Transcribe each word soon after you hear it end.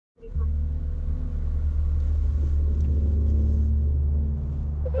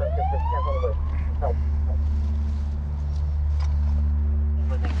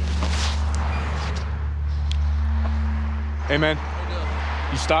Hey, man.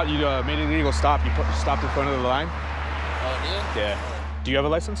 You stopped, you made an illegal stop. You stopped in front of the line? Yeah? Yeah. Do you have a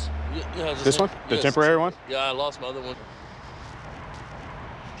license? Yeah. This one? The temporary one? Yeah, I lost my other one.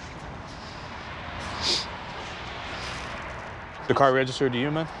 The car registered to you,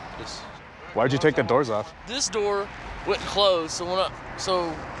 man? Yes. Why'd you take the doors off? This door wouldn't close,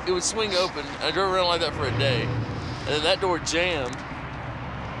 so it would swing open. I drove around like that for a day. And then that door jammed.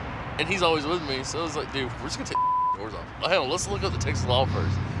 And he's always with me, so I was like, dude, we're just gonna take the doors off. Oh, hell, let's look up the Texas law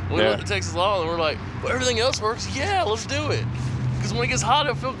first. And we looked at Texas law and we're like, well, everything else works. Yeah, let's do it. Because when it gets hot,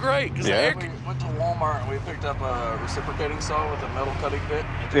 it'll feel great. We went to Walmart and we picked up a reciprocating saw with a metal cutting bit.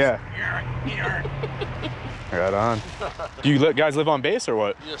 Yeah. Right on. Do you guys live on base or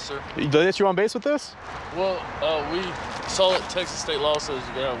what? Yes, sir. They let you on base with this? Well, we saw that Texas state law says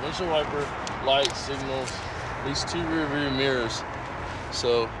you gotta have windshield wiper, lights, signals, at least 2 rear view mirrors.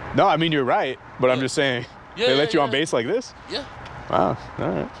 So. No, I mean, you're right, but I'm just saying, they let you on base like this? Yeah. Wow, all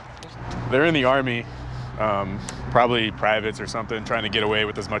right. They're in the Army, probably privates or something, trying to get away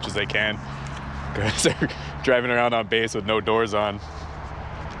with as much as they can because they're driving around on base with no doors on.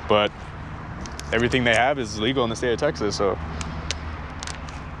 But everything they have is legal in the state of Texas, so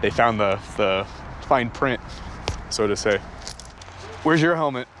they found the fine print, so to say. Where's your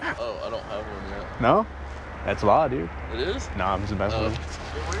helmet? Oh, I don't have one yet. No? That's law, dude. It is? No, I'm just messing with you.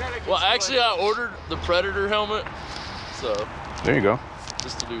 Well, actually, I ordered the Predator helmet, so. There you go.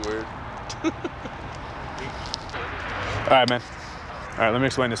 Just to be weird. All right, man. All right, let me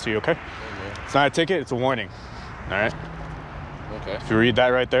explain this to you, okay? It's not a ticket, it's a warning. All right? Okay. If you read that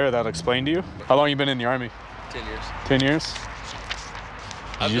right there, that'll explain to you. How long you been in the Army? 10 years. 10 years?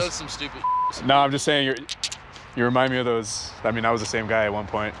 I've done some stupid. No, I'm just saying you remind me of those. I mean, I was the same guy at one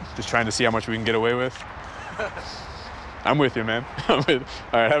point, just trying to see how much we can get away with. I'm with you, man. All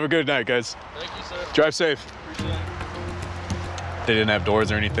right, have a good night, guys. Thank you, sir. Drive safe. Appreciate it. They didn't have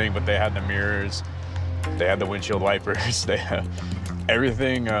doors or anything, but they had the mirrors. They had the windshield wipers. They had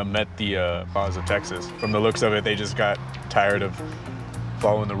everything met the laws of Texas. From the looks of it, they just got tired of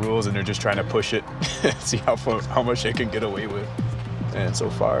following the rules and they're just trying to push it, see how much they can get away with. And so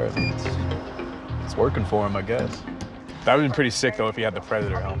far, it's working for them, I guess. That would have been pretty sick though if he had the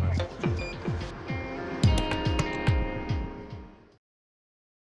Predator helmet.